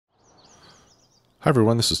Hi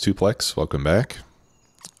everyone, this is Tuplex. Welcome back.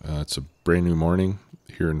 It's a brand new morning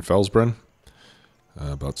here in Felsbrunn,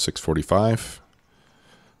 about 6:45.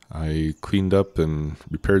 I cleaned up and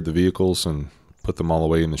repaired the vehicles and put them all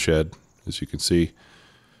away in the shed, as you can see.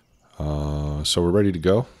 So we're ready to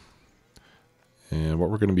go. And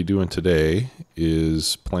what we're going to be doing today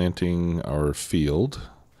is planting our field.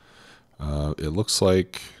 It looks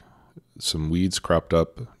like some weeds cropped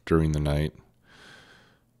up during the night.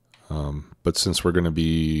 But since we're going to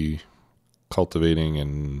be cultivating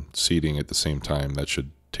and seeding at the same time, that should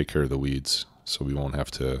take care of the weeds. So we won't have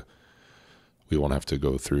to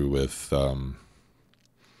go through with the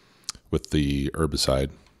herbicide.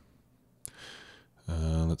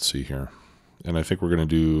 Let's see here. And I think we're going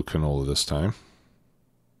to do canola this time.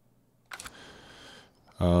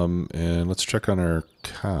 And let's check on our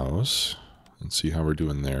cows and see how we're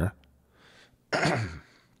doing there.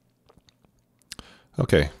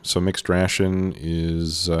 Okay, so mixed ration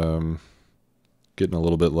is getting a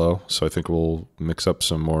little bit low, so I think we'll mix up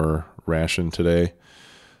some more ration today.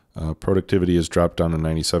 Productivity has dropped down to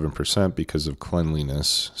 97% because of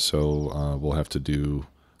cleanliness, so we'll have to do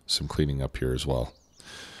some cleaning up here as well.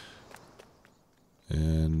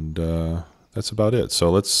 And that's about it. So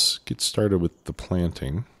let's get started with the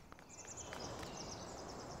planting.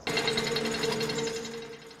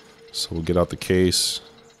 So we'll get out the case.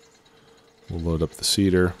 We'll load up the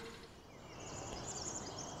seeder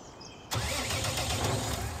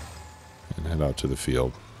and head out to the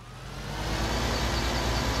field.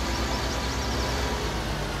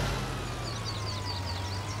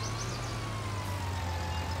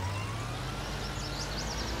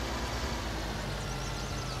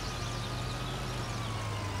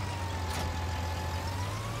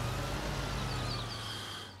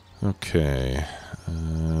 Okay.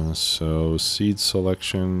 So seed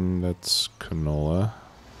selection, that's canola.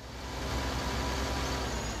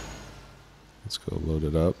 Let's go load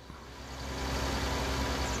it up.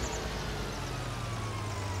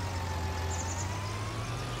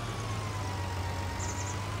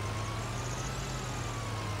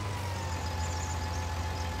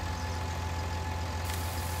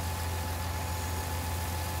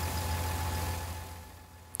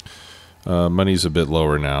 Money's a bit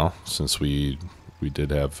lower now since we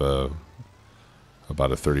did have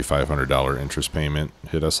about a $3,500 interest payment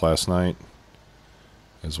hit us last night,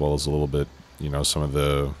 as well as a little bit, some of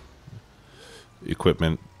the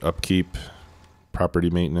equipment upkeep,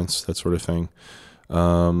 property maintenance, that sort of thing.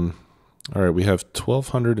 All right, we have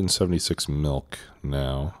 1,276 milk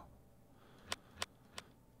now.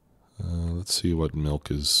 Let's see what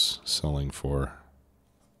milk is selling for.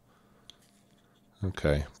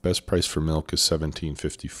 Okay, best price for milk is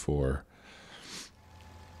 $17.54.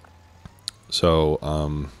 So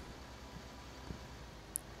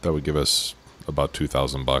that would give us about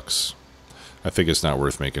 $2,000. I think it's not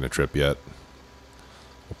worth making a trip yet.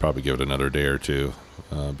 We'll probably give it another day or two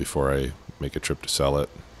before I make a trip to sell it.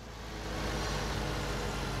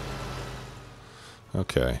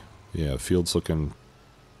 Okay, yeah, the field's looking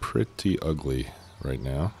pretty ugly right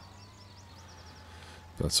now.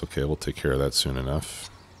 That's okay, we'll take care of that soon enough.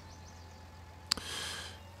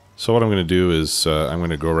 So what I'm going to do is I'm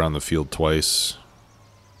going to go around the field twice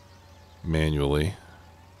manually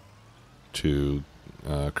to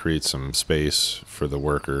create some space for the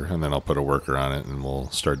worker, and then I'll put a worker on it and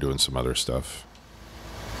we'll start doing some other stuff.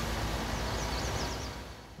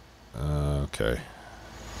 Okay.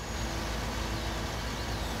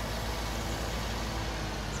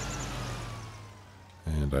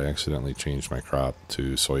 And I accidentally changed my crop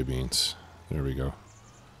to soybeans. There we go.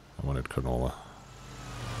 I wanted canola.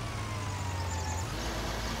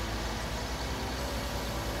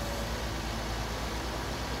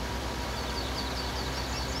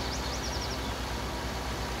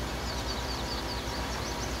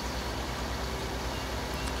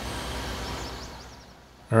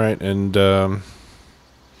 All right, and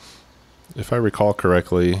if I recall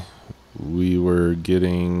correctly, we were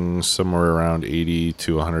getting somewhere around 80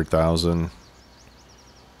 to 100,000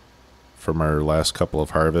 from our last couple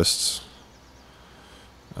of harvests.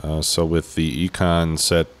 So with the econ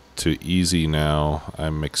set to easy now,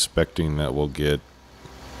 I'm expecting that we'll get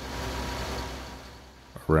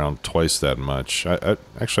around twice that much.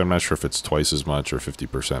 Actually, I'm not sure if it's twice as much or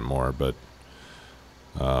 50% more, but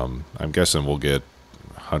I'm guessing we'll get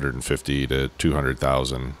 150 to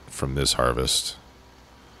 200,000 from this harvest.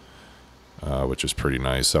 Which is pretty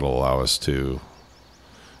nice. That'll allow us to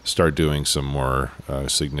start doing some more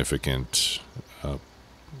significant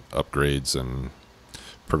upgrades and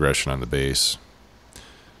progression on the base.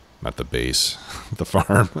 Not the base, the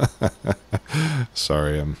farm.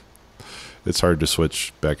 Sorry, I'm It's hard to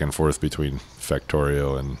switch back and forth between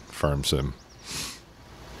Factorio and Farm Sim.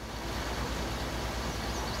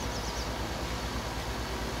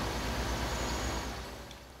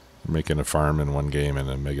 Making a farm in one game and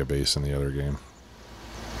a mega base in the other game.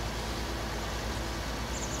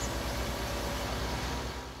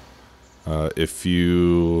 If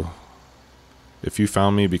you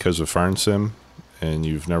found me because of Farm Sim and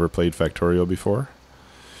you've never played Factorio before,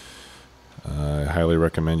 I highly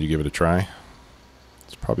recommend you give it a try.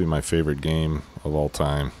 It's probably my favorite game of all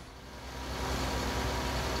time.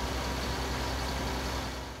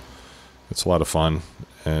 It's a lot of fun,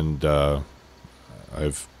 and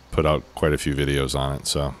I've put out quite a few videos on it,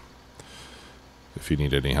 so if you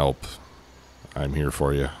need any help, I'm here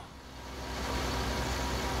for you.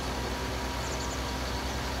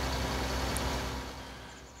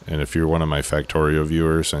 And if you're one of my Factorio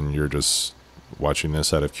viewers and you're just watching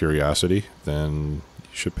this out of curiosity, then you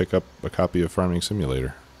should pick up a copy of Farming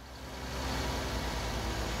Simulator.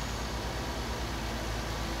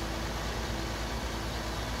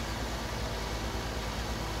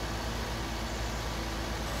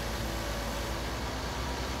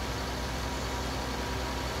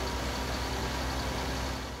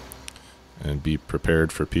 And be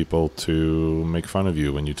prepared for people to make fun of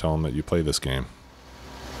you when you tell them that you play this game.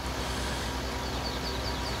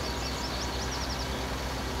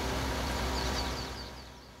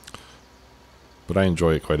 But I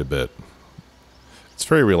enjoy it quite a bit. It's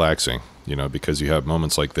very relaxing, you know, because you have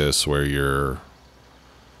moments like this where you're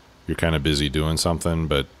kind of busy doing something,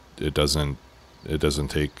 but it doesn't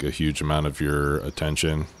take a huge amount of your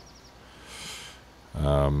attention.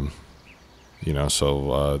 You know,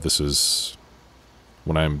 so this is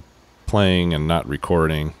when I'm playing and not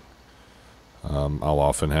recording. I'll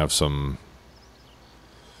often have some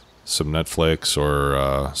Netflix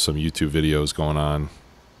or some YouTube videos going on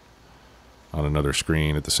another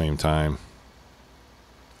screen at the same time,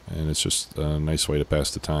 and it's just a nice way to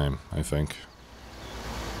pass the time, I think.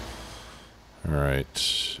 All right,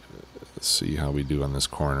 let's see how we do on this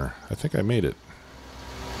corner. I think I made it.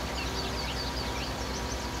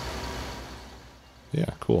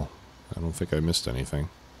 Yeah, cool. I don't think I missed anything.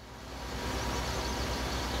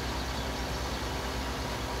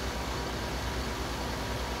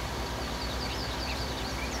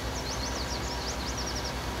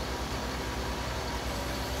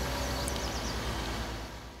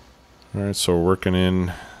 All right, so we're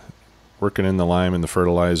working in the lime and the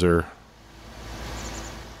fertilizer,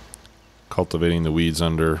 cultivating the weeds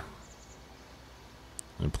under,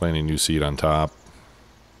 and planting new seed on top.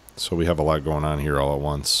 So we have a lot going on here all at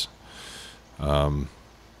once. But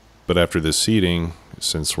after this seeding,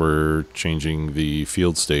 since we're changing the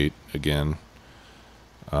field state again,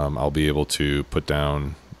 I'll be able to put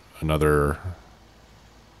down another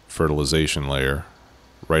fertilization layer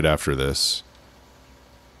right after this,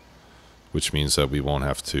 which means that we won't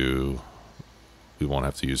have to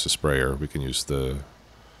use a sprayer. We can use the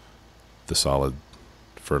solid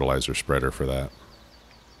fertilizer spreader for that,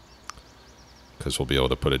 because we'll be able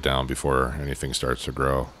to put it down before anything starts to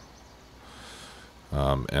grow.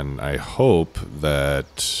 And I hope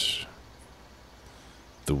that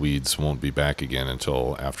the weeds won't be back again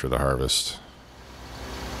until after the harvest.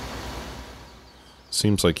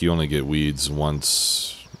 Seems like you only get weeds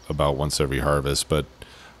about once every harvest, but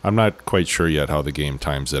I'm not quite sure yet how the game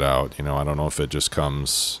times it out. You know, I don't know if it just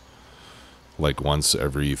comes like once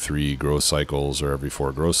every 3 growth cycles or every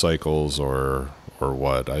 4 growth cycles or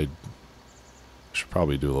what. I should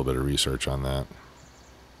probably do a little bit of research on that,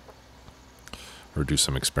 or do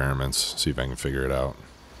some experiments, see if I can figure it out.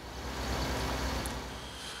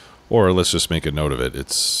 Or let's just make a note of it.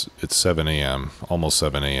 It's 7 a.m., almost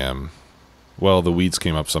 7 a.m. Well, the weeds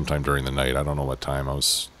came up sometime during the night. I don't know what time. I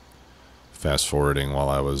was fast forwarding while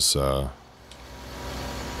I was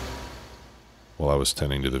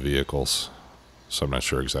tending to the vehicles, so I'm not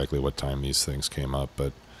sure exactly what time these things came up,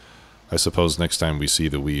 but I suppose next time we see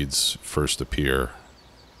the weeds first appear,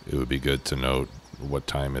 it would be good to note what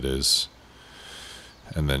time it is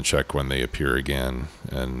and then check when they appear again,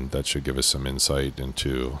 and that should give us some insight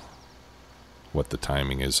into what the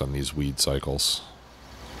timing is on these weed cycles.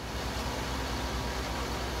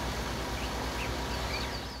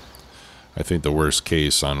 I think the worst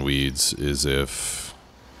case on weeds is if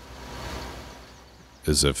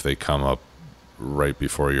they come up right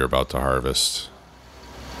before you're about to harvest.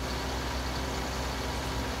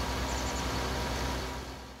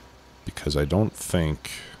 Because I don't think,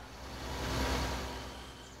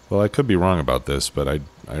 well, I could be wrong about this, but I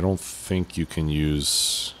don't think you can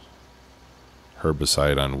use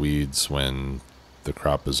herbicide on weeds when the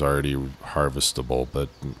crop is already harvestable, but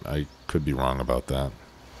I could be wrong about that.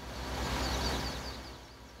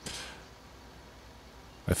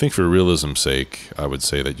 I think for realism's sake, I would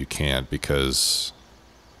say that you can't, because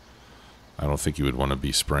I don't think you would want to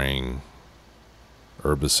be spraying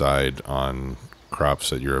herbicide on crops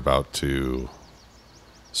that you're about to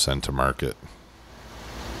send to market.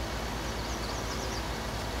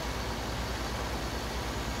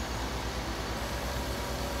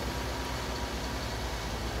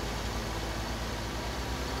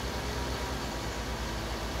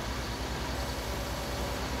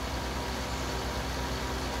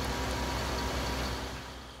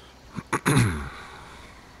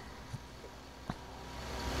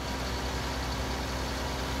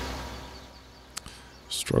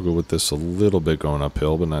 Struggle with this a little bit going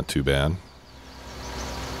uphill, but not too bad.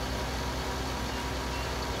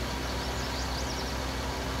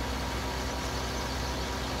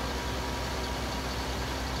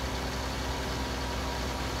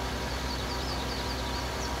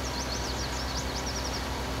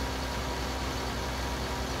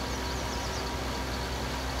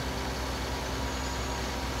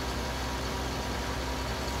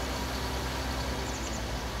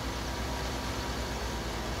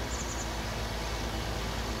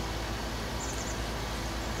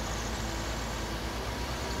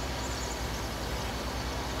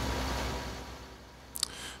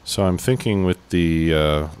 So I'm thinking with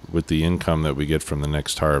the income that we get from the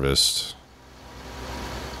next harvest,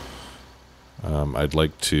 I'd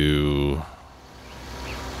like to.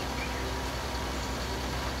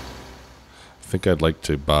 I think I'd like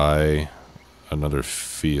to buy another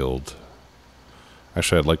field.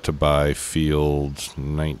 Actually, I'd like to buy field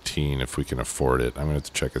 19 if we can afford it. I'm going to have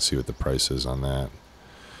to check and see what the price is on that,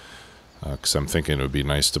 because I'm thinking it would be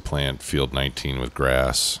nice to plant field 19 with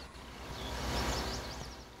grass,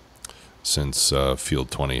 since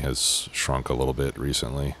field 20 has shrunk a little bit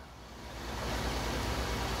recently.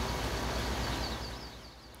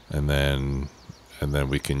 And then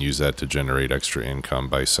we can use that to generate extra income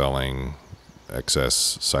by selling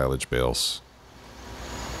excess silage bales.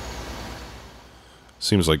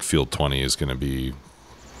 Seems like field 20 is going to be,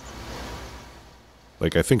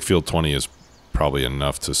 like, I think field 20 is probably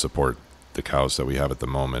enough to support the cows that we have at the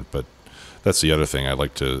moment, but that's the other thing. I'd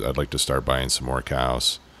like to start buying some more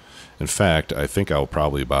cows. In fact, I think I'll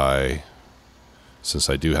probably buy, since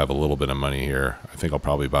I do have a little bit of money here, I think I'll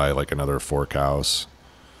probably buy like another 4 cows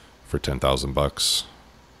for $10,000,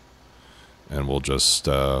 and we'll just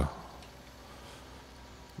add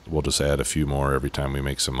a few more every time we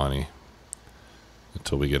make some money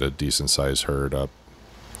until we get a decent sized herd up.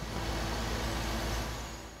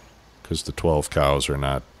 Because the 12 cows are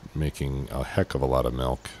not making a heck of a lot of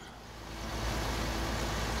milk.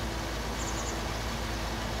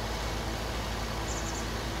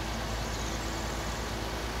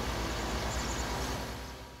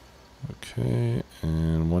 Okay,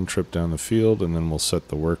 and one trip down the field, and then we'll set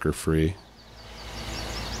the worker free.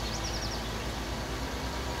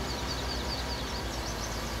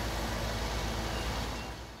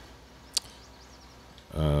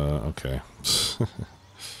 Okay.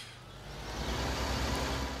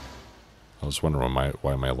 I was wondering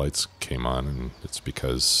why my lights came on, and it's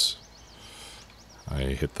because I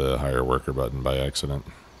hit the hire worker button by accident.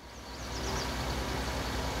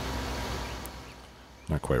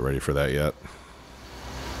 Not quite ready for that yet.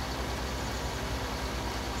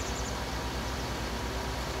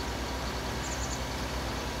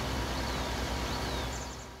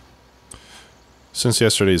 Since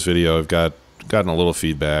yesterday's video, I've gotten a little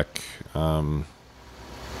feedback on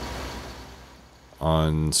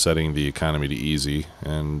setting the economy to easy,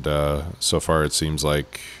 and so far it seems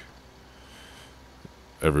like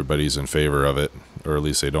everybody's in favor of it, or at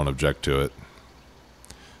least they don't object to it,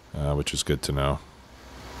 which is good to know.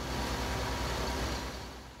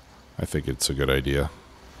 I think it's a good idea.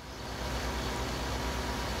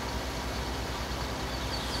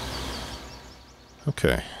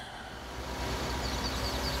 Okay.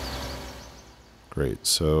 Great.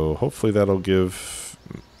 So hopefully that'll give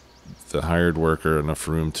the hired worker enough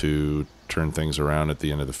room to turn things around at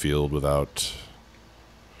the end of the field without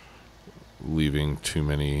leaving too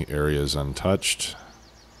many areas untouched.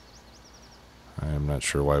 I am not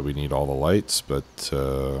sure why we need all the lights, but it's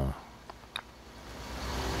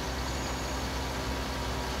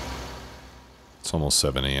almost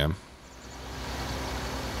 7 a.m.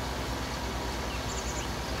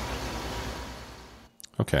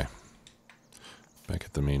 Okay. Back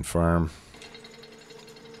at the main farm.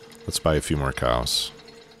 Let's buy a few more cows.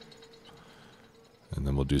 And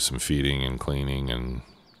then we'll do some feeding and cleaning and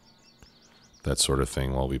that sort of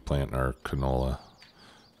thing while we plant our canola.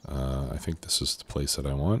 I think this is the place that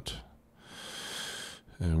I want.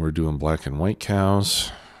 And we're doing black and white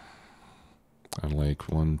cows. I like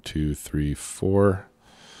 1, 2, 3, 4.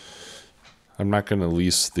 I'm not going to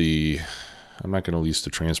lease the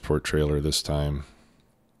transport trailer this time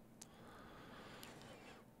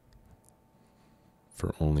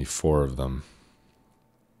for only 4 of them.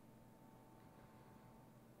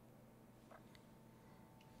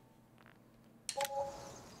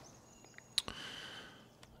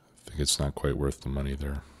 I think it's not quite worth the money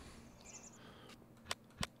there.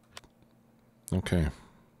 Okay.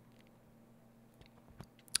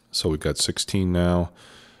 So we've got 16 now.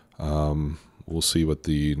 We'll see what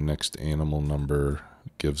the next animal number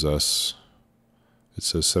gives us. It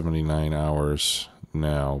says 79 hours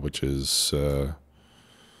now, which is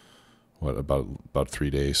about 3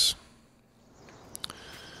 days.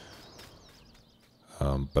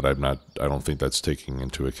 But I don't think that's taking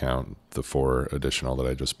into account the 4 additional that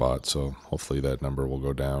I just bought. So hopefully that number will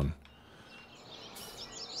go down.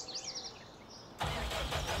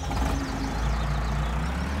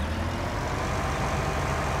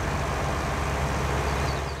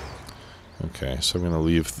 Okay, so I'm going to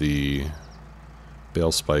leave the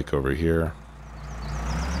bale spike over here.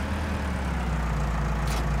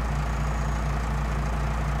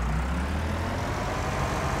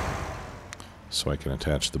 So I can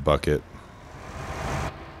attach the bucket.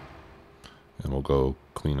 And we'll go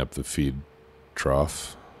clean up the feed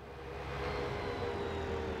trough.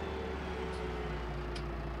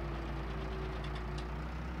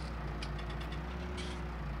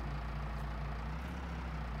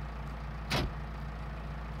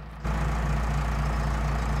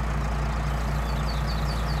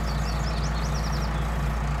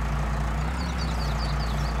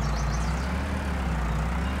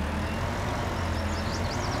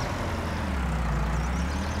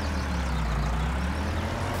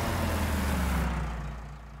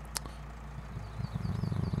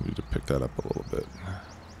 Pick that up a little bit.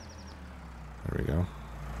 There we go.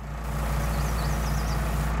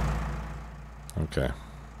 Okay.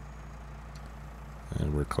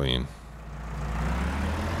 And we're clean.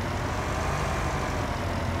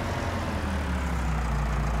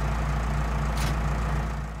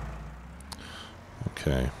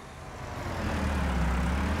 Okay.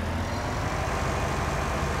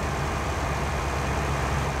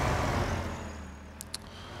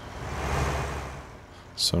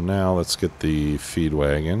 So now let's get the feed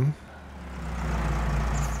wagon.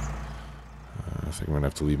 I think I'm going to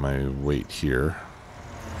have to leave my weight here.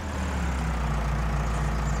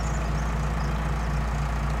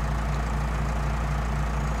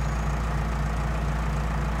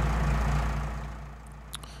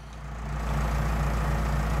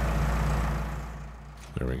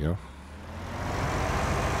 There we go.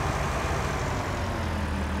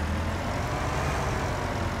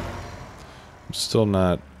 I'm still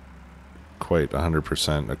not quite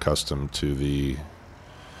 100% accustomed to the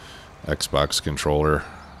Xbox controller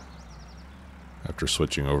after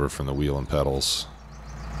switching over from the wheel and pedals.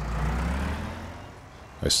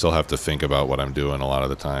 I still have to think about what I'm doing a lot of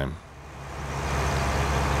the time.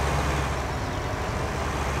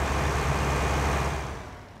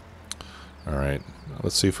 Alright,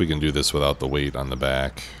 let's see if we can do this without the weight on the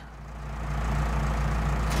back.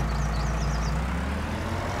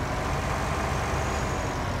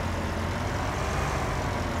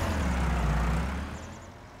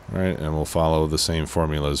 Alright, and we'll follow the same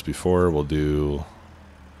formula as before. We'll do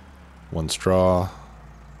 1 straw,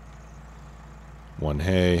 1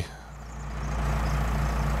 hay,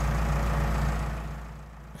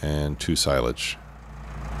 and 2 silage.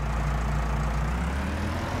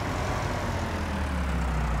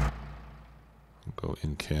 We'll go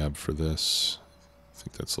in cab for this. I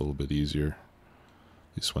think that's a little bit easier,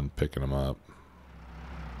 at least when picking them up.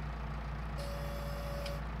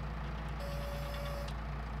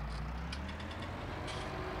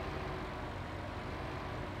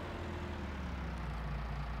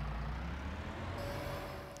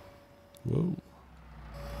 Whoa.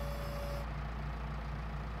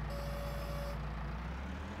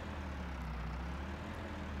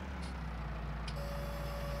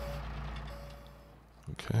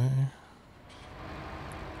 Okay.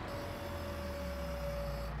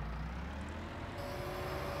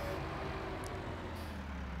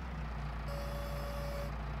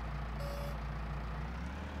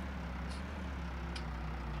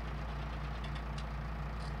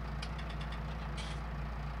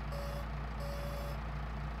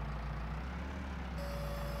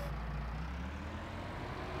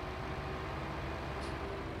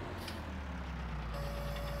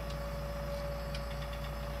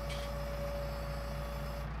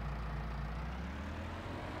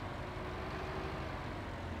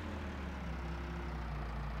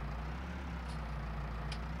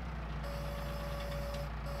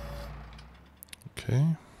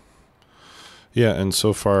 Okay. Yeah, and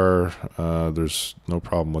so far there's no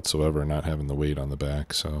problem whatsoever not having the weight on the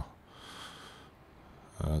back, so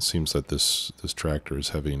it seems that this tractor is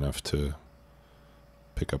heavy enough to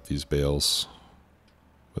pick up these bales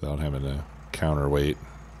without having to counterweight.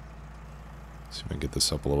 See if I can get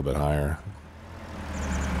this up a little bit higher.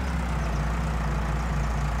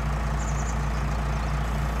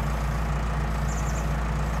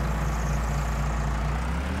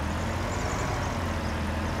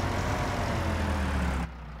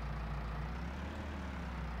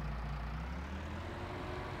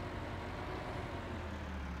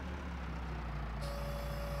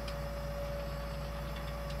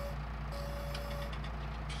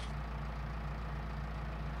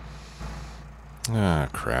 Ah,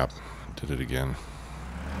 crap. Did it again.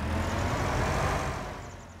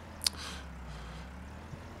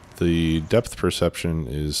 The depth perception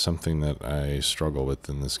is something that I struggle with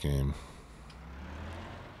in this game.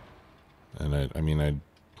 And I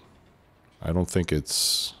don't think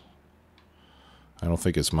it's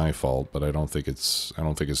my fault, but I don't think it's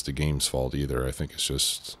the game's fault either. I think it's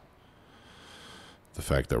just the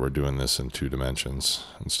fact that we're doing this in 2 dimensions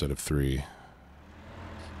instead of 3.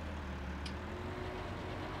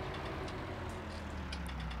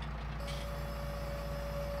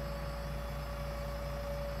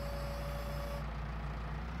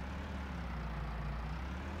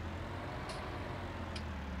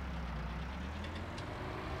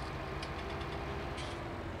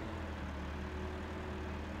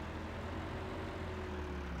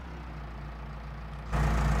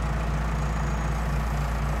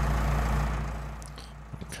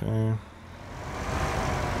 Okay.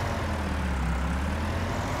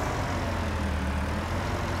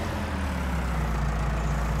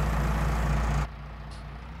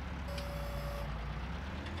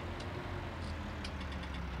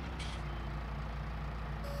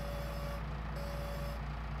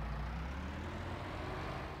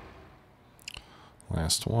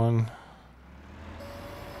 Last one.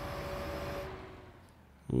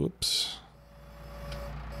 Whoops.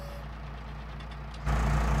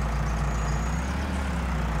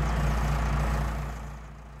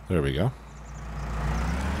 There we go.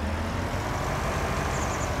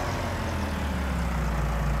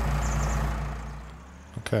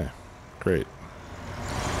 Okay, great.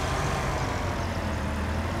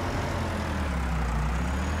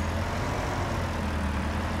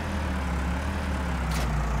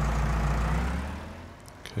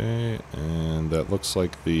 Okay, and that looks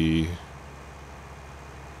like the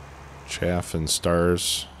chaff and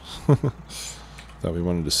stars that we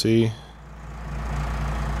wanted to see.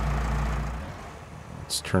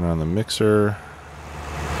 Let's turn on the mixer.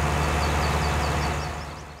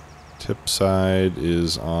 Tip side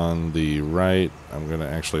is on the right. I'm going to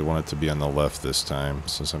actually want it to be on the left this time,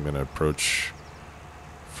 since I'm going to approach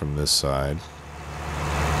from this side.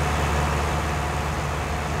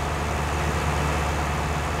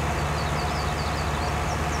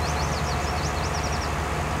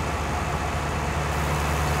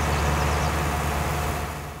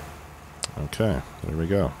 Okay, there we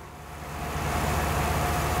go.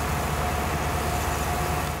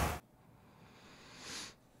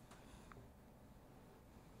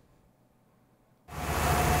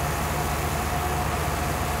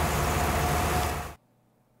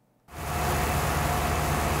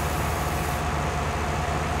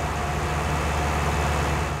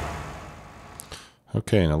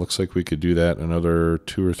 Okay, and it looks like we could do that another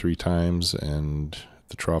 2 or 3 times and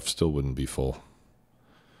the trough still wouldn't be full.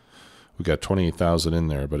 We got 28,000 in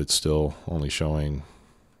there, but it's still only showing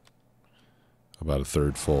about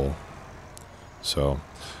 1/3 full. So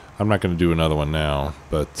I'm not going to do another one now,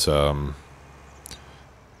 but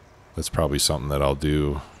that's probably something that I'll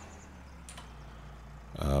do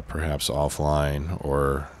perhaps offline,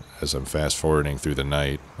 or as I'm fast forwarding through the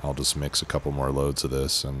night, I'll just mix a couple more loads of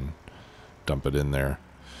this and dump it in there.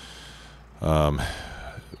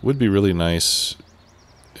 It would be really nice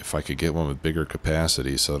if I could get one with bigger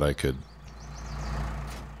capacity so that I could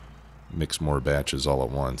mix more batches all at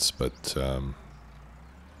once, but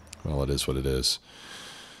well, it is what it is.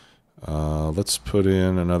 Let's put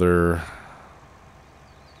in another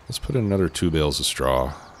 2 bales of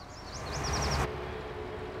straw,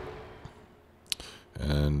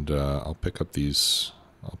 and I'll pick up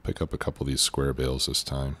a couple of these square bales this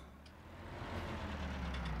time,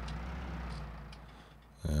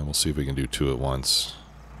 and we'll see if we can do 2 at once.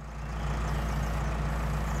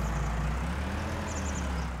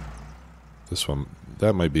 This one,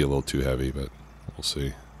 that might be a little too heavy, but we'll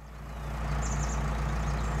see.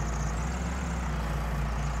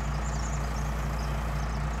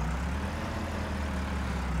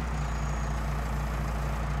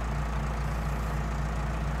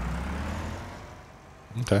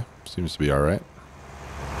 Okay, seems to be all right.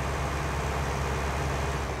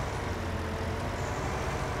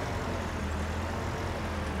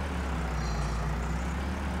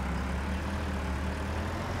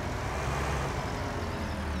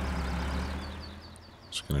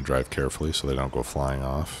 Just going to drive carefully so they don't go flying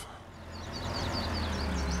off.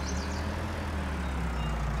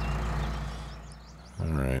 All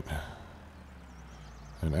right.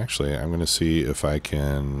 And actually, I'm going to see if I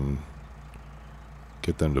can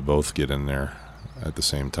get them to both get in there at the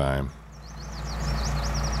same time.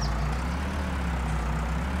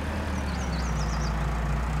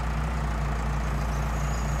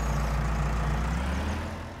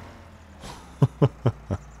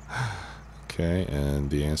 Okay, and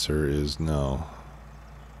the answer is no.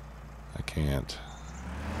 I can't.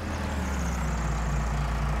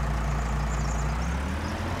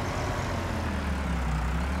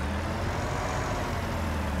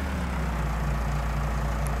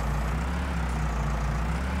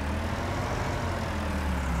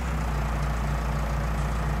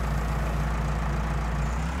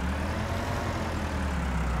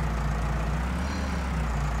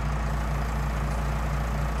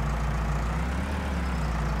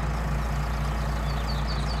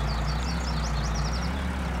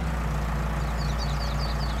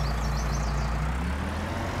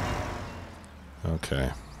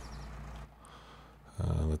 Okay.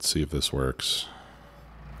 Let's see if this works.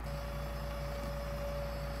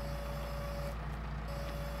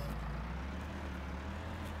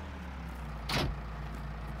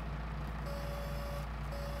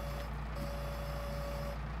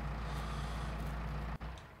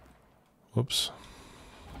 Whoops.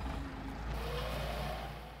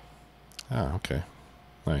 Ah, okay.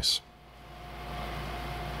 Nice.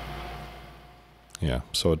 Yeah,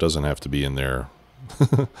 so it doesn't have to be in there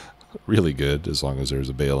really good as long as there's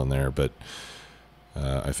a bale in there, but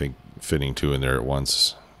I think fitting two in there at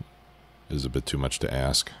once is a bit too much to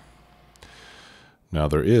ask. Now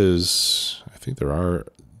I think there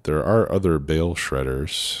are other bale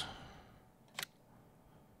shredders.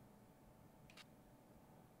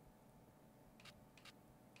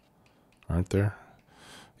 Aren't there?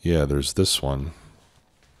 Yeah, there's this one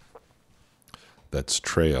that's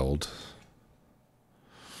trailed.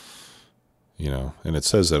 You know, and it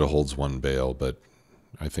says that it holds one bale, but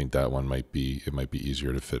I think that one might be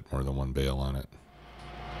easier to fit more than one bale on it.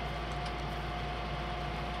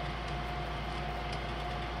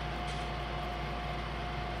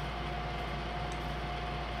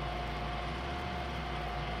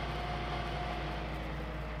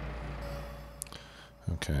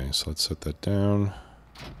 Okay, so let's set that down.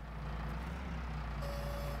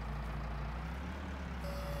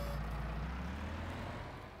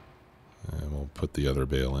 And we'll put the other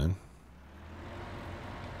bale in.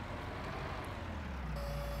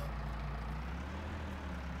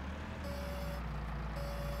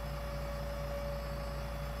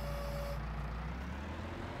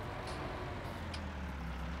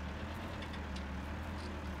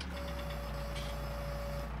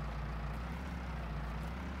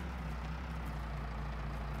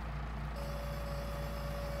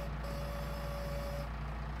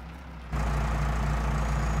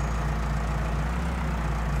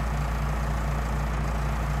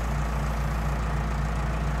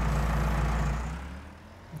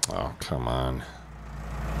 Oh, come on.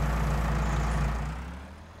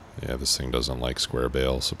 Yeah, this thing doesn't like square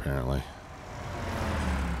bales, apparently.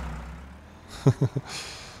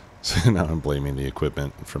 So now I'm blaming the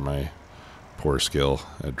equipment for my poor skill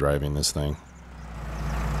at driving this thing.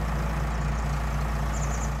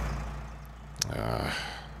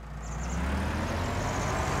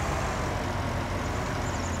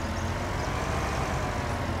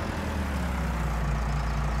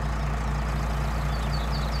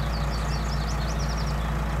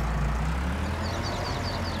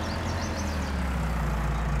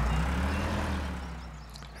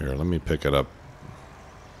 Here, let me pick it up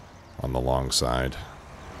on the long side.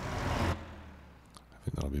 I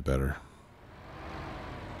think that'll be better.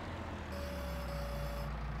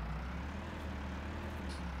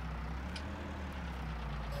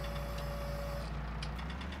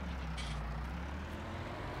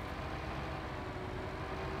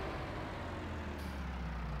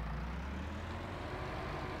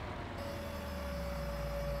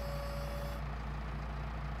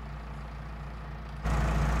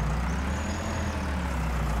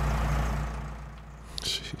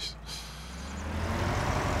 Jeez.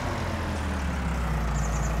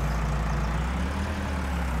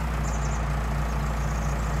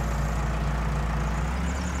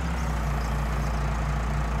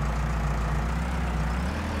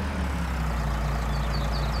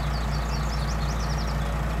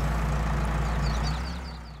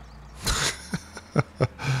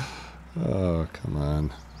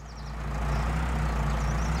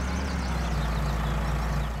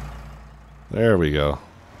 There we go.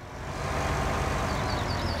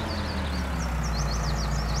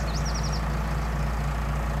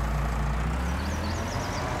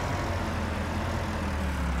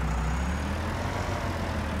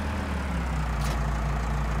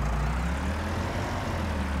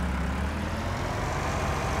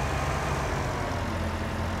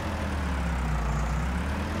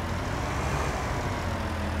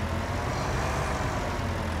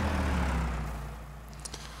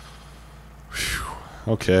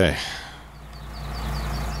 Okay.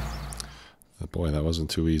 Boy, that wasn't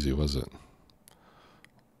too easy, was it?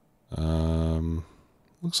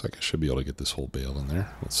 Looks like I should be able to get this whole bale in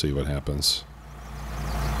there. Let's see what happens.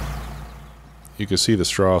 You can see the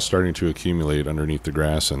straw starting to accumulate underneath the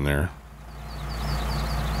grass in there.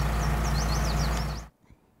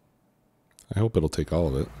 I hope it'll take all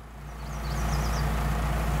of it.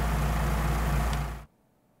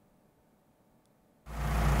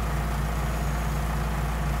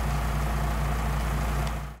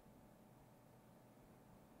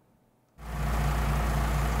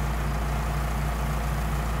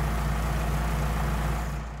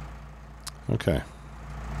 Okay.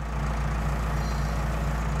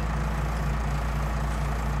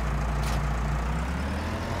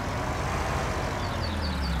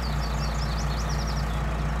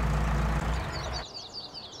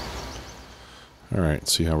 All right,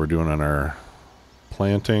 see how we're doing on our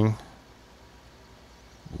planting.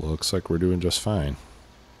 Looks like we're doing just fine.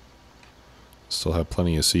 Still have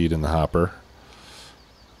plenty of seed in the hopper.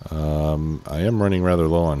 I am running rather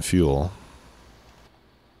low on fuel.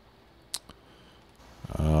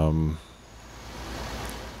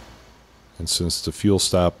 And since the fuel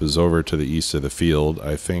stop is over to the east of the field,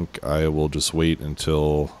 I think I will just wait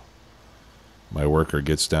until my worker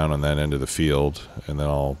gets down on that end of the field, and then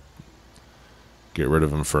I'll get rid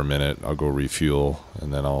of him for a minute. I'll go refuel,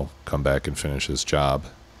 and then I'll come back and finish his job.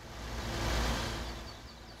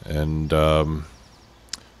 And we're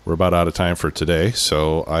about out of time for today,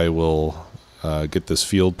 so I will get this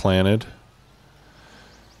field planted.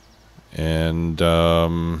 And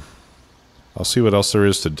I'll see what else there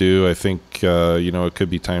is to do. I think, it could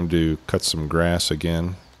be time to cut some grass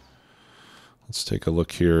again. Let's take a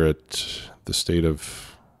look here at the state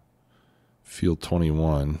of field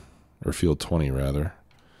 21, or field 20 rather.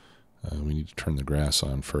 We need to turn the grass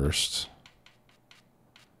on first.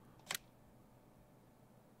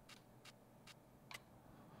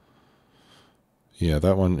 Yeah,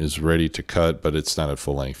 that one is ready to cut, but it's not at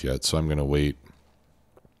full length yet, so I'm going to wait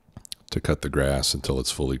to cut the grass until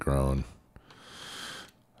it's fully grown.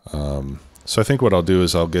 So I think what I'll do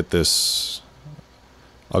is I'll get this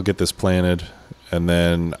planted, and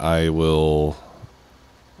then I will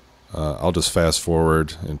I'll just fast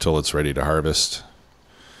forward until it's ready to harvest.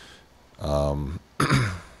 I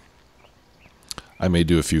may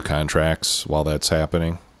do a few contracts while that's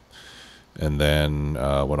happening, and then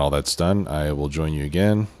when all that's done, I will join you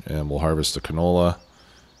again, and we'll harvest the canola,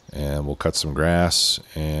 and we'll cut some grass,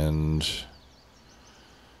 and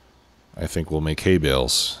I think we'll make hay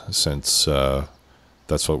bales, since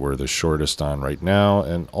that's what we're the shortest on right now,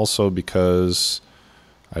 and also because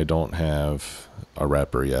I don't have a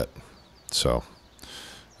wrapper yet. So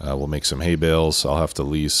we'll make some hay bales. I'll have to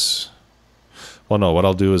lease. Well, no, what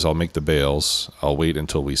I'll do is I'll make the bales. I'll wait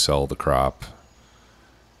until we sell the crop,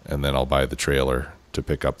 and then I'll buy the trailer to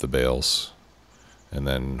pick up the bales. And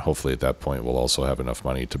then hopefully at that point we'll also have enough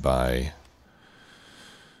money to buy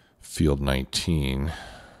field 19,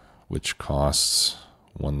 which costs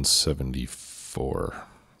 $174.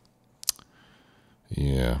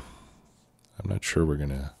 Yeah, I'm not sure we're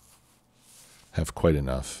gonna have quite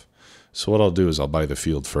enough. So what I'll do is I'll buy the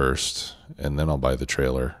field first, and then I'll buy the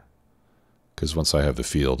trailer, because once I have the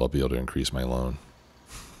field, I'll be able to increase my loan.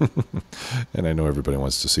 And I know everybody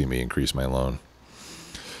wants to see me increase my loan.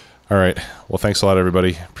 All right, well, thanks a lot,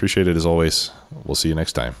 everybody. Appreciate it as always. We'll see you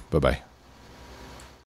next time. Bye-bye.